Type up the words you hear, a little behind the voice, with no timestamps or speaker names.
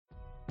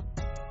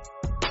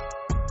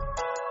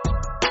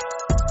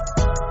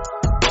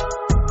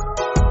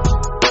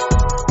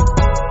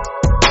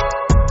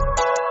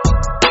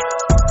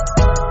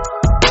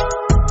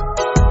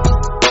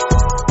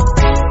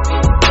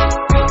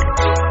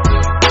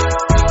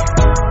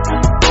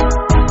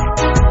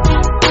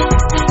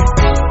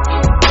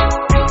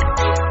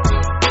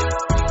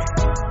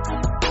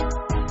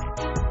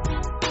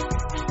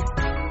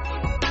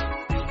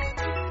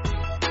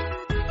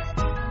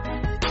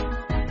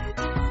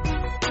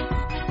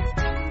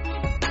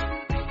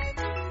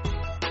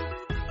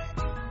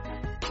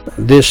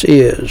This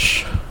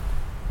is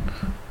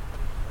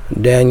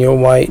Daniel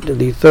White,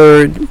 the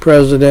third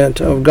president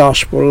of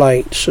Gospel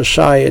Light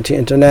Society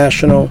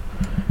International,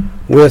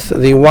 with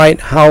the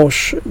White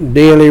House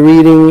daily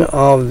reading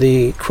of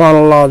the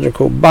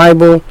chronological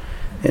Bible.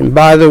 And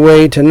by the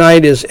way,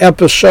 tonight is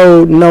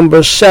episode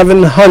number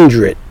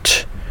 700.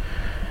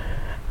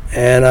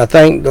 And I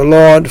thank the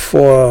Lord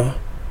for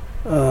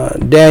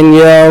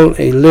Danielle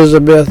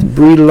Elizabeth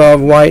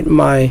Breedlove White,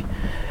 my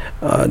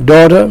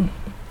daughter,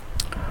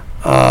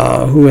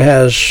 who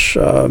has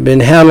been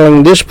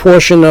handling this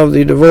portion of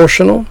the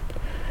devotional.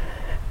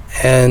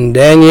 And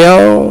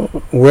Danielle,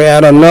 we're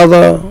at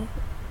another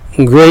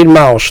great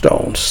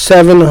milestone,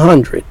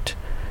 700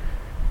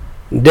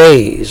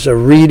 days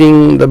of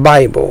reading the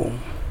Bible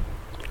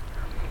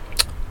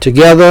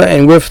together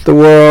and with the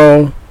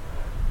world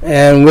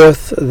and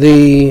with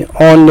the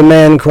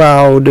on-demand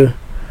crowd,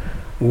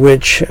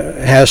 which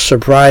has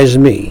surprised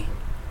me.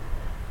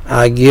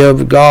 I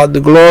give God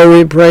the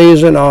glory,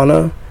 praise, and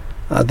honor.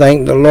 I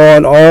thank the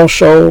Lord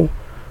also,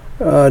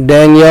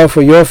 Danielle,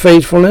 for your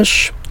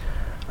faithfulness.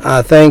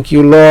 I thank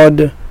you,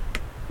 Lord,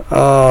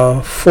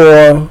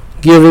 for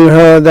giving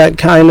her that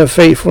kind of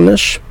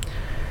faithfulness.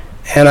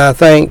 And I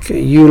thank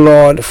you,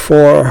 Lord,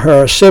 for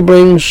her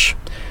siblings,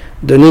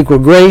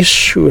 Daniqua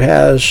Grace, who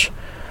has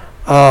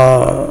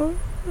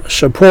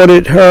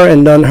supported her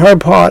and done her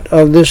part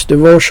of this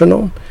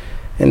devotional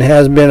and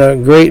has been a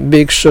great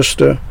big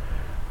sister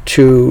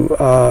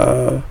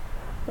to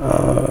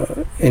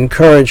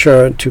encourage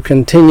her to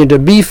continue to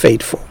be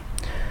faithful.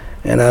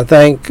 And I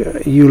thank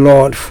you,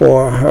 Lord,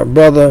 for her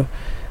brother,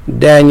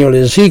 Daniel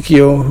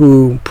Ezekiel,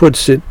 who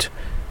puts it,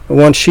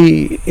 once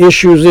she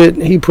issues it,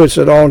 he puts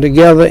it all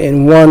together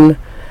in one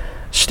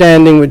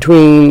standing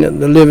between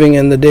the living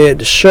and the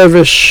dead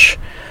service.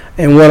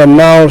 And what a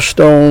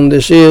milestone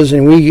this is.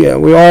 And we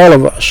all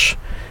of us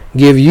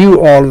give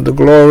you all of the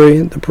glory,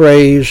 the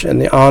praise,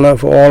 and the honor,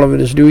 for all of it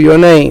is due your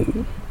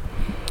name.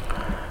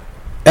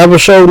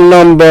 Episode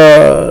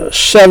number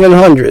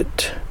 700.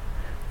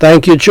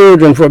 Thank you,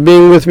 children, for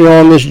being with me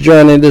on this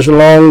journey, this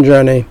long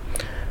journey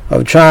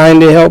of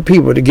trying to help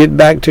people to get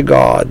back to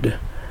God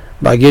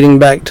by getting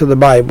back to the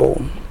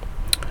Bible.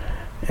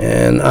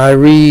 And I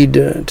read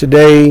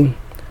today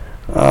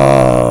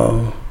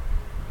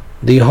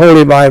the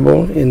Holy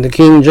Bible in the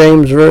King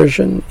James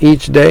Version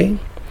each day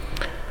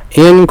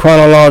in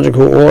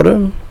chronological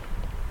order.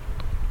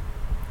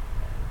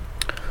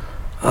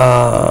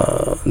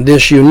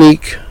 This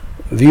unique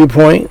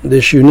viewpoint,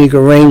 this unique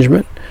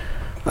arrangement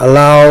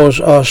allows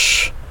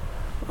us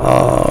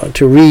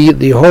to read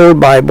the whole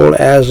Bible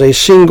as a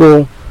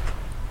single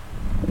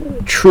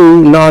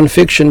true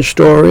nonfiction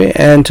story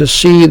and to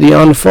see the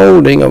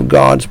unfolding of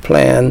God's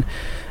plan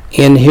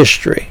in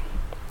history.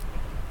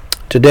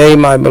 Today,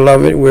 my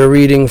beloved, we're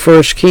reading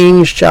 1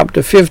 Kings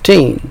chapter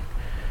 15,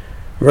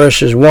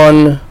 verses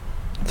 1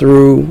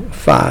 through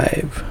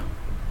 5.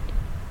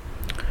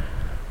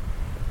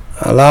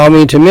 Allow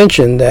me to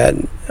mention that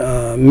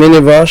many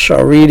of us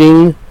are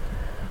reading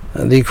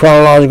the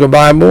chronological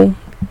Bible,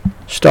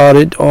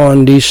 started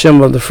on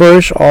December the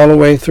 1st, all the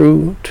way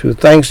through to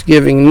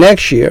Thanksgiving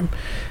next year,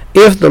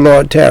 if the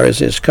Lord tarries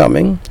his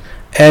coming,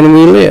 and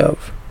we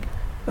live.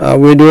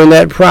 We're doing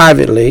that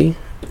privately,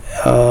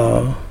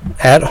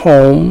 at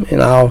home,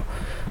 in our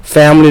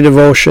family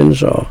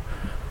devotions or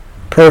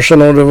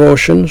personal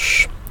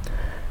devotions.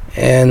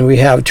 And we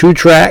have 2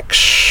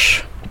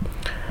 tracks.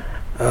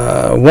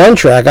 One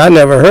track I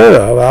never heard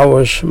of.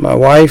 My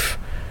wife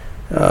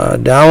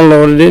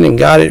downloaded it and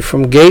got it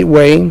from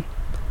Gateway.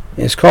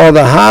 It's called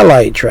the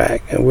Highlight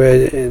Track,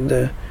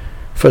 where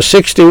for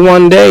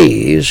 61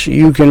 days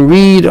you can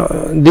read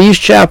these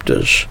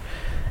chapters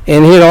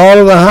and hit all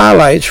of the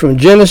highlights from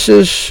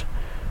Genesis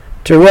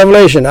to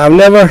Revelation. I've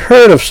never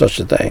heard of such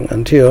a thing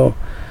until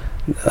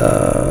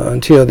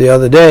the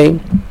other day,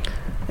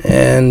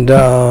 and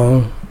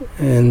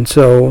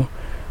so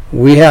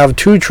we have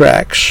 2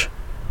 tracks: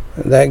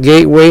 that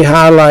Gateway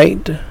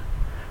Highlight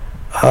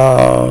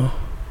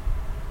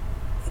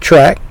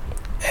track,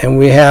 and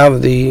we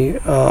have the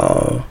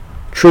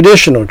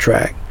traditional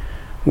track,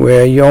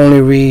 where you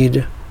only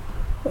read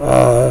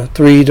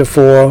 3 to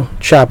 4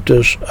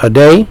 chapters a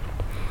day.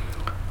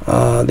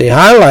 The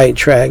highlight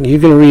track, you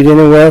can read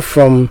anywhere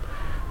from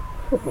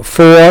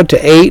 4 to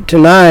 8 to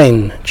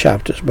 9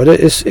 chapters, but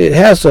it's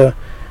a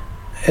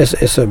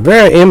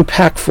very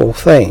impactful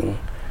thing,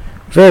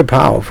 very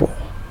powerful.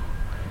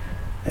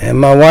 And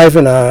my wife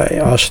and I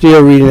are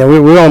still reading it.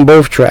 We're on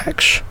both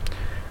tracks.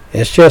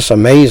 It's just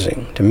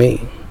amazing to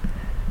me,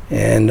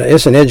 and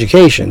it's an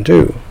education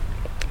too.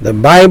 The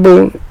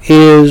Bible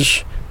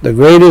is the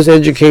greatest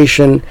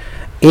education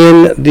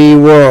in the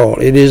world.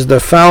 It is the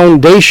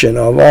foundation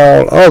of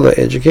all other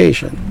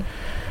education.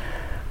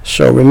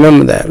 So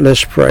remember that.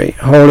 Let's pray.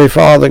 Holy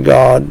Father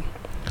God,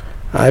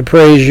 I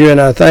praise you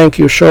and I thank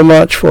you so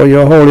much for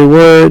your holy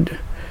word.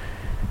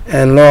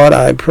 And Lord,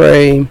 I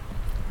pray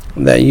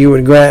that you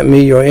would grant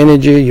me your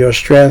energy, your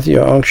strength,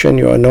 your unction,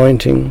 your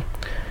anointing,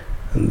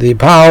 the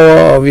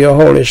power of your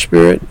Holy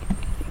Spirit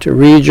to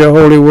read your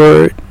holy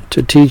word,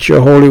 to teach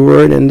your holy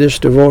word in this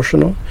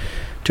devotional,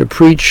 to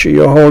preach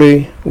your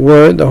holy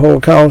word, the whole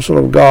counsel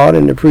of God,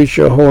 and to preach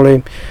your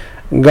holy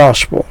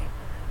gospel.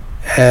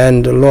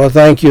 And Lord,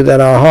 thank you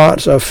that our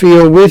hearts are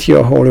filled with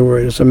your holy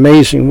word. It's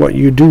amazing what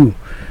you do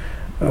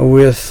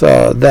with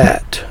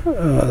that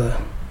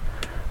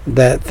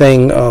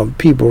thing of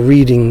people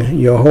reading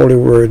your holy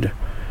word,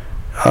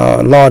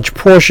 large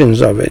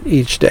portions of it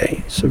each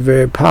day. It's a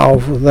very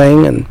powerful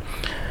thing,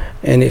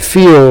 and it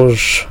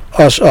fills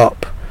us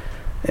up.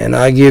 And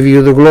I give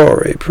you the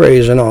glory,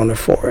 praise, and honor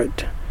for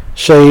it.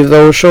 Save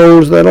those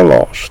souls that are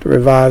lost.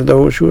 Revive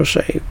those who are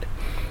saved.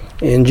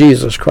 In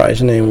Jesus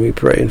Christ's name we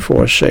pray and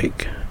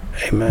forsake.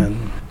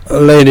 Amen.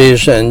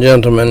 Ladies and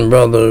gentlemen,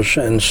 brothers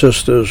and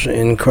sisters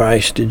in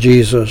Christ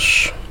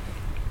Jesus,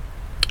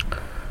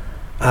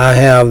 I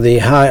have the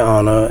high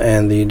honor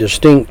and the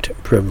distinct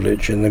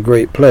privilege and the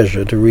great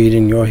pleasure to read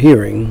in your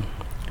hearing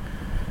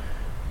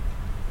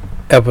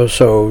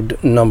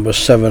episode number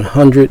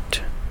 700,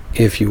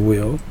 if you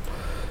will,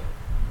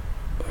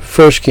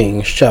 1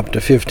 Kings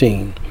chapter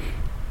 15,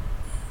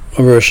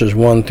 verses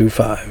 1 through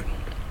 5.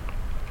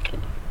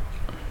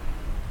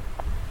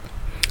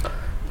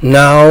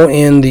 Now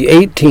in the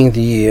 18th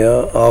year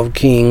of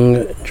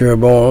King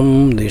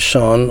Jeroboam, the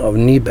son of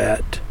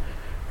Nebat,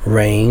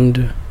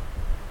 reigned,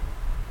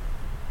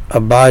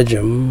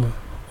 Abijam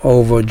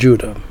over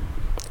Judah.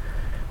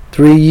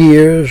 3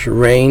 years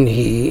reigned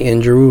he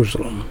in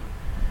Jerusalem,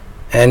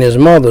 and his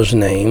mother's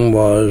name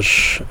was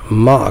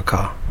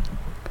Maacah,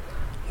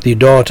 the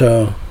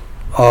daughter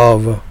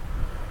of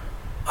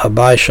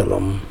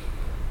Abishalom.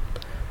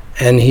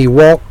 And he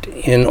walked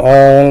in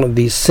all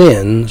the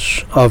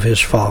sins of his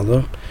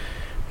father,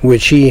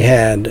 which he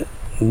had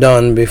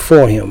done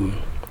before him,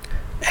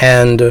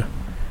 and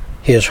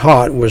his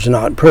heart was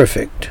not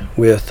perfect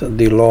with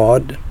the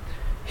Lord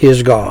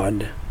his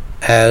God,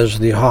 as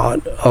the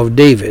heart of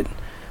David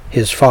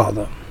his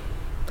father.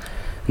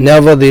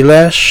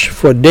 Nevertheless,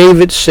 for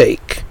David's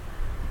sake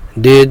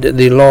did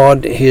the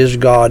Lord his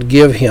God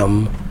give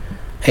him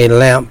a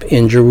lamp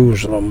in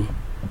Jerusalem,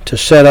 to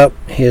set up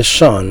his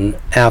son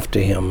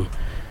after him,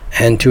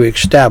 and to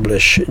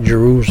establish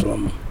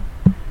Jerusalem,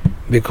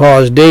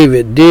 because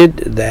David did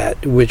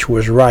that which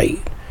was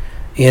right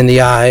in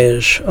the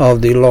eyes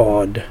of the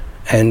Lord,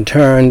 and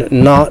turned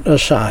not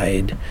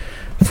aside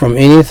from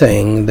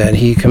anything that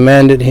he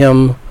commanded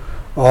him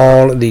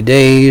all the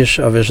days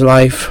of his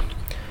life,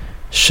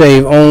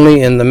 save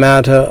only in the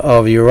matter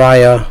of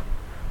Uriah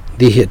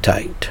the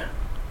Hittite.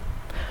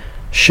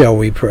 Shall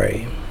we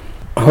pray?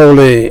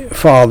 Holy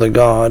Father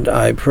God,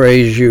 I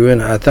praise you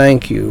and I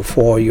thank you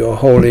for your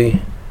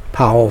holy,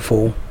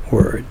 powerful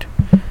word.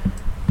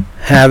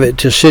 Have it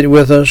to sit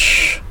with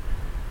us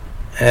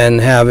and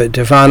have it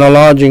to find a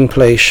lodging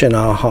place in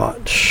our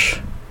hearts.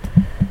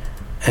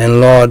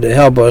 And Lord,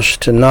 help us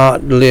to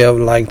not live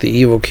like the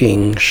evil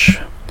kings,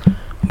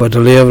 but to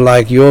live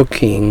like your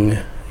king,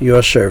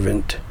 your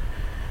servant.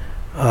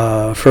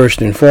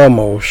 First and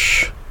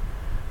foremost,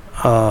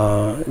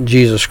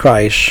 Jesus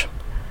Christ,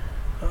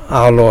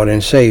 our Lord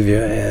and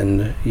Savior,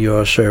 and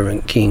your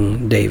servant,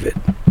 King David.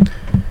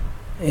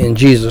 In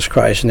Jesus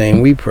Christ's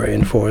name we pray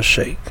and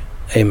forsake.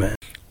 Amen.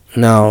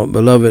 Now,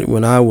 beloved,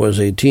 when I was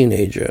a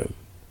teenager,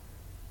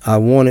 I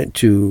wanted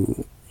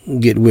to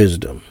get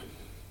wisdom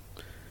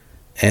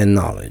and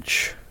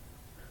knowledge.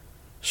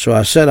 So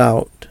I set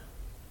out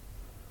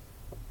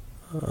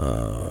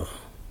to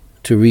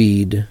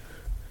read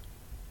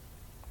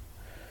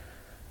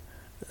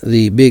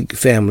the Big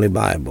Family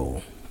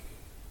Bible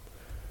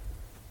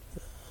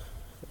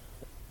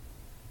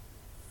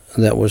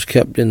that was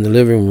kept in the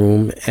living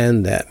room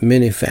and that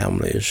many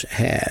families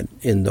had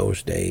in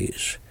those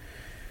days.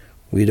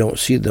 We don't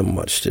see them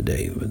much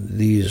today, but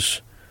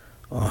these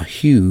are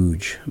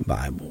huge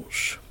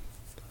Bibles.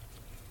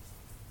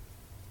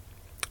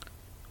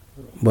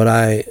 But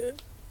I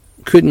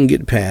couldn't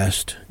get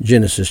past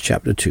Genesis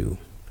chapter 2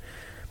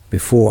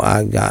 before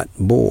I got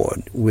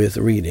bored with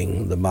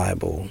reading the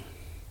Bible.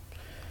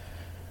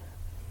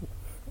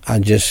 I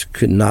just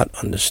could not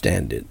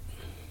understand it.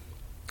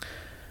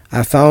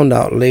 I found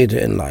out later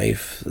in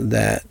life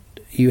that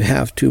you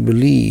have to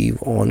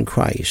believe on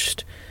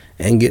Christ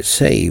and get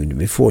saved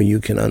before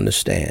you can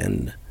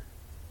understand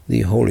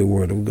the Holy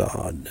Word of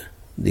God,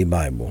 the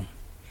Bible.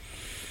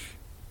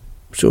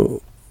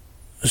 So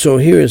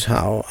here is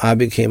how I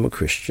became a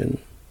Christian,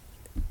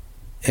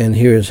 and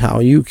here is how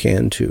you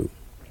can too.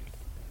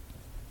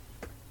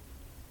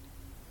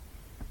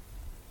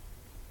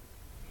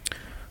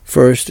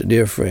 First,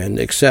 dear friend,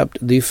 accept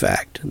the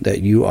fact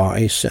that you are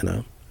a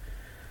sinner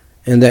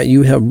and that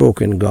you have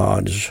broken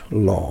God's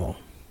law,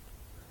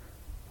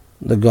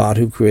 the God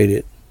who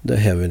created the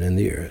heaven and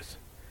the earth.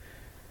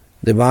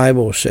 The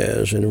Bible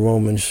says in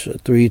Romans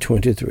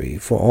 3:23,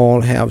 "For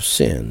all have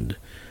sinned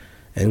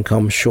and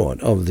come short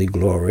of the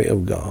glory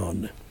of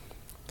God."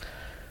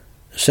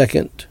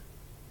 Second,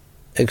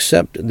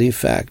 accept the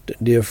fact,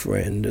 dear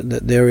friend,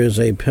 that there is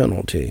a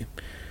penalty,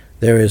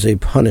 there is a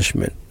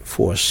punishment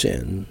for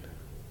sin.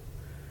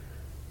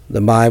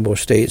 The Bible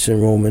states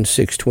in Romans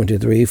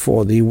 6:23,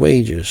 "For the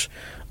wages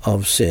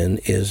of sin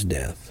is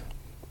death.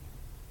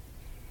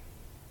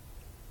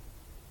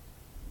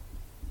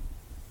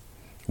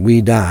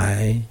 We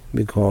die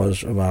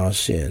because of our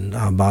sin.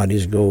 Our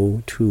bodies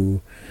go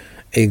to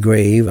a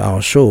grave.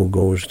 Our soul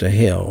goes to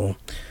hell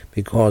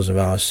because of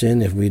our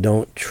sin if we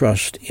don't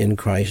trust in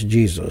Christ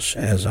Jesus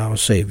as our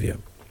Savior.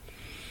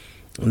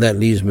 And that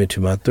leads me to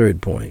my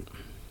third point.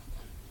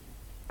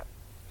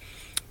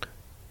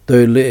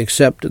 Thirdly,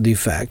 accept the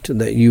fact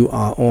that you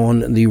are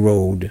on the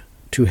road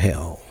to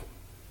hell.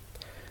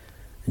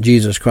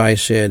 Jesus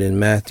Christ said in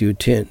Matthew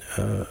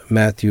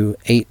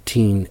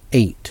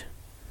 18:8.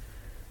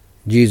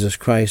 Jesus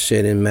Christ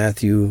said in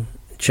Matthew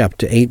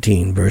chapter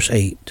 18, verse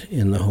 8,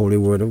 in the Holy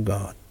Word of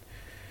God,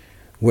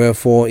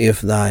 "Wherefore,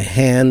 if thy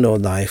hand or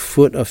thy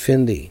foot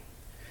offend thee,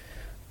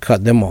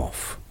 cut them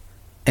off,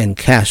 and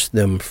cast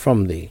them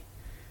from thee.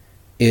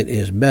 It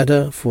is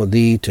better for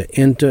thee to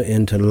enter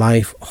into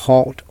life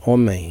halt or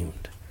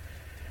maimed,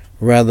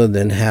 rather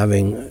than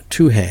having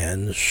 2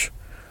 hands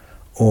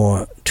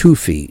or 2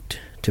 feet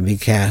to be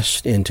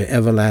cast into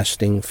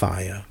everlasting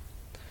fire."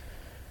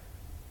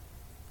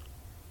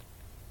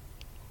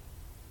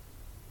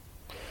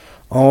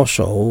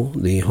 Also,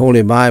 the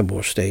Holy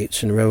Bible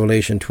states in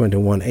Revelation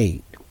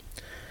 21:8,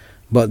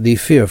 "But the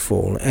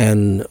fearful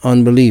and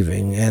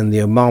unbelieving and the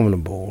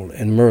abominable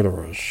and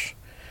murderers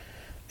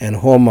and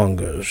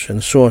whoremongers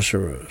and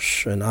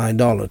sorcerers and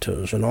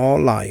idolaters and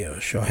all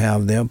liars shall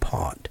have their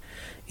part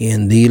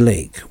in the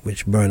lake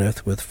which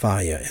burneth with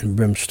fire and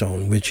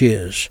brimstone, which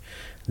is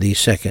the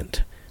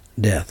second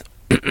death."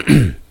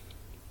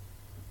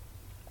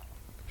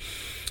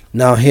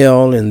 Now,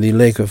 hell and the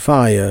lake of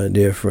fire,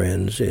 dear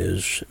friends,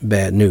 is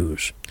bad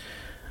news.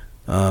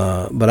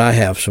 But I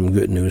have some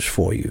good news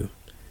for you.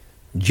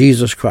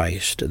 Jesus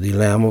Christ, the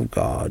Lamb of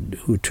God,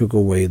 who took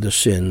away the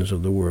sins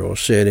of the world,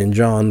 said in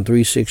John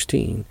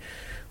 3:16,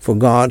 "For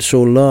God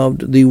so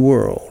loved the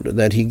world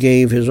that he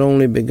gave his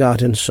only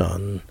begotten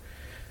Son,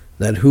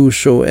 that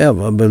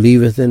whosoever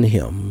believeth in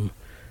him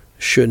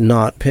should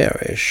not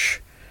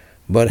perish,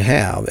 but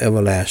have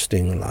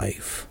everlasting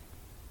life."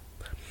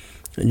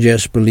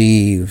 Just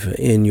believe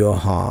in your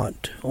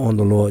heart on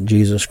the Lord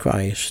Jesus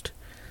Christ,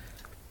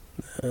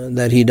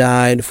 that he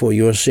died for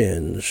your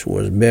sins,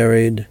 was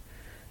buried,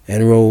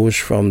 and rose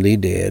from the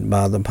dead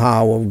by the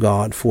power of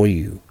God for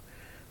you,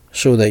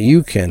 so that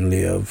you can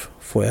live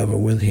forever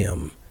with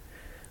him.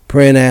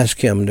 Pray and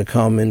ask him to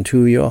come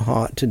into your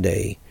heart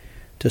today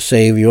to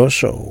save your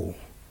soul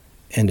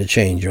and to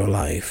change your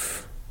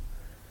life,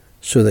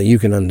 so that you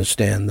can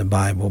understand the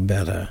Bible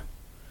better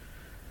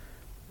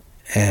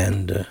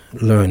and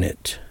learn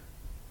it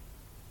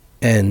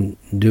and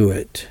do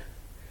it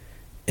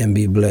and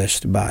be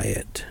blessed by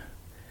it.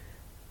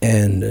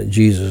 And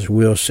Jesus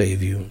will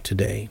save you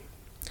today.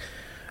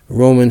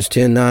 Romans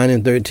 10:9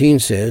 and 13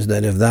 says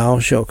that if thou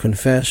shalt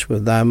confess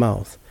with thy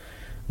mouth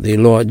the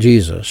Lord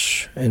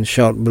Jesus, and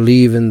shalt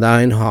believe in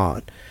thine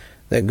heart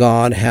that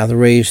God hath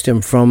raised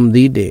him from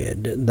the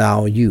dead,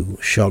 you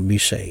shalt be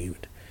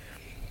saved.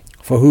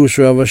 For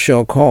whosoever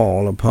shall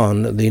call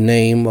upon the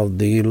name of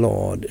the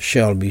Lord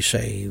shall be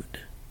saved.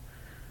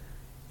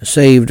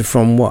 Saved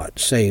from what?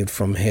 Saved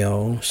from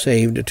hell.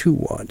 Saved to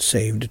what?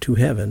 Saved to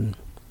heaven.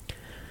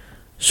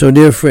 So,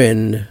 dear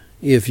friend,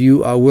 if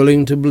you are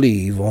willing to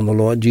believe on the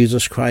Lord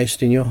Jesus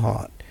Christ in your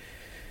heart,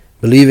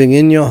 believing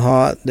in your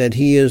heart that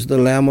he is the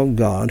Lamb of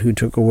God who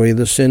took away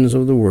the sins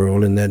of the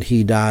world, and that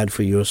he died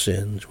for your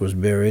sins, was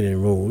buried,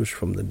 and rose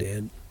from the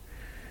dead,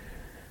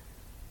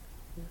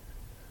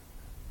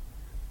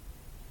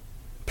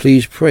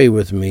 please pray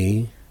with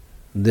me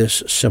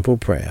this simple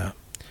prayer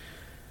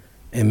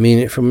and mean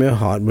it from your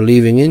heart,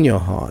 believing in your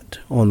heart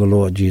on the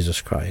Lord Jesus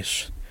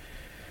Christ,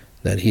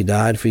 that he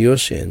died for your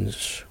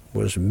sins,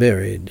 was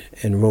buried,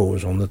 and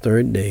rose on the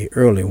 3rd day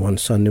early one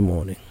Sunday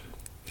morning.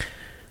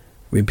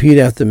 Repeat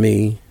after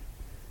me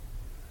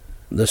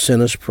the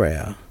sinner's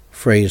prayer,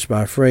 phrase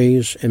by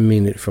phrase, and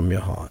mean it from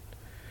your heart.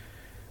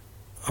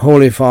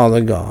 Holy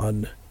Father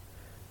God,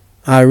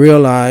 I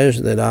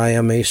realize that I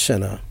am a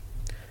sinner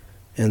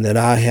and that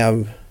I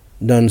have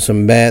done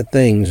some bad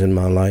things in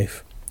my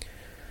life.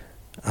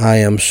 I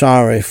am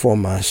sorry for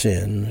my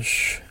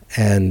sins,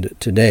 and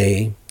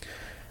today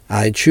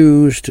I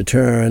choose to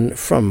turn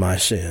from my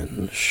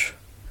sins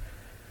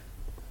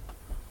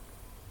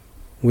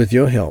with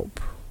your help.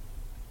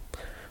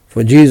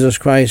 For Jesus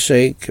Christ's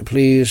sake,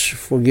 please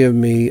forgive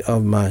me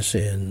of my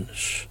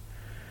sins.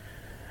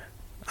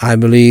 I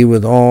believe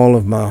with all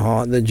of my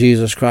heart that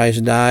Jesus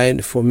Christ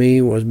died for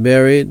me, was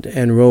buried,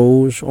 and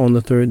rose on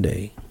the 3rd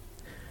day.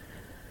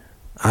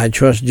 I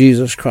trust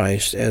Jesus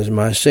Christ as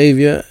my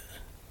Savior,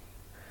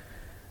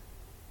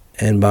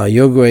 and by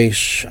your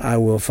grace I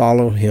will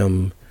follow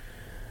him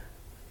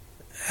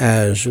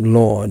as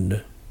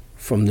Lord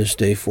from this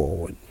day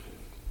forward.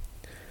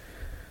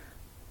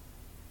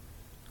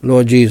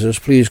 Lord Jesus,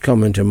 please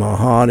come into my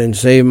heart and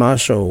save my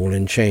soul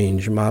and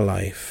change my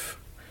life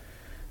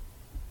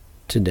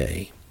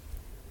today.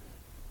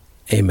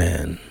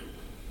 Amen.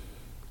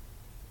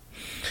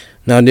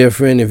 Now, dear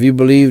friend, if you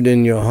believed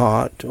in your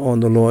heart on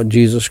the Lord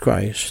Jesus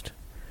Christ,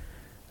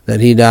 that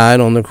he died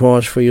on the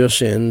cross for your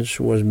sins,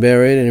 was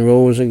buried, and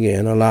rose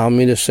again, allow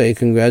me to say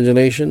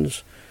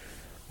congratulations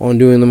on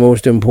doing the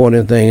most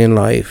important thing in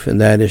life, and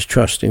that is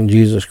trusting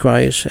Jesus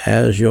Christ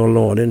as your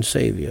Lord and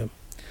Savior.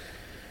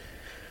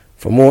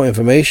 For more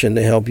information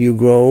to help you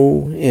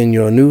grow in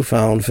your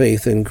newfound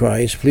faith in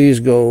Christ, please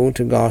go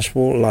to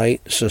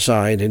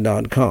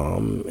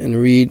GospelLightSociety.com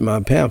and read my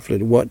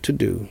pamphlet, What to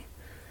Do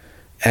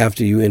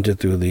After You Enter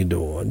Through the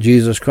Door.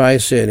 Jesus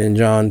Christ said in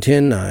John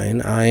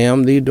 10:9, I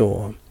am the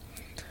door.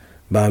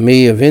 By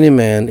me, if any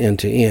man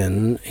enter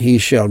in, he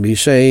shall be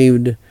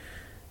saved,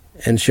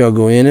 and shall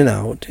go in and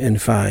out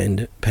and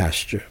find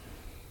pasture.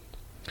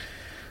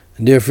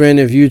 Dear friend,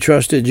 if you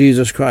trusted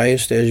Jesus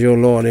Christ as your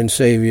Lord and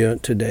Savior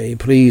today,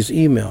 please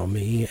email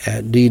me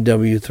at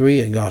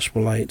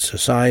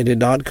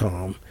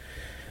dw3@gospellightsociety.com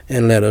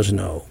and let us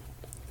know.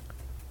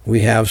 We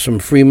have some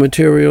free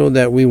material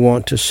that we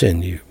want to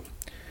send you.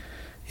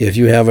 If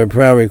you have a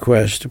prayer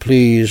request,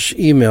 please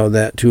email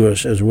that to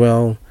us as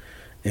well,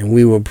 and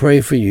we will pray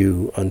for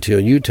you until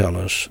you tell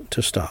us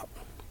to stop.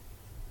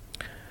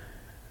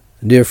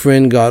 Dear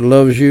friend, God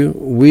loves you,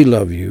 we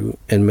love you,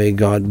 and may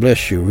God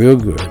bless you real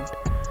good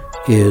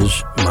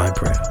is my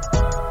prayer.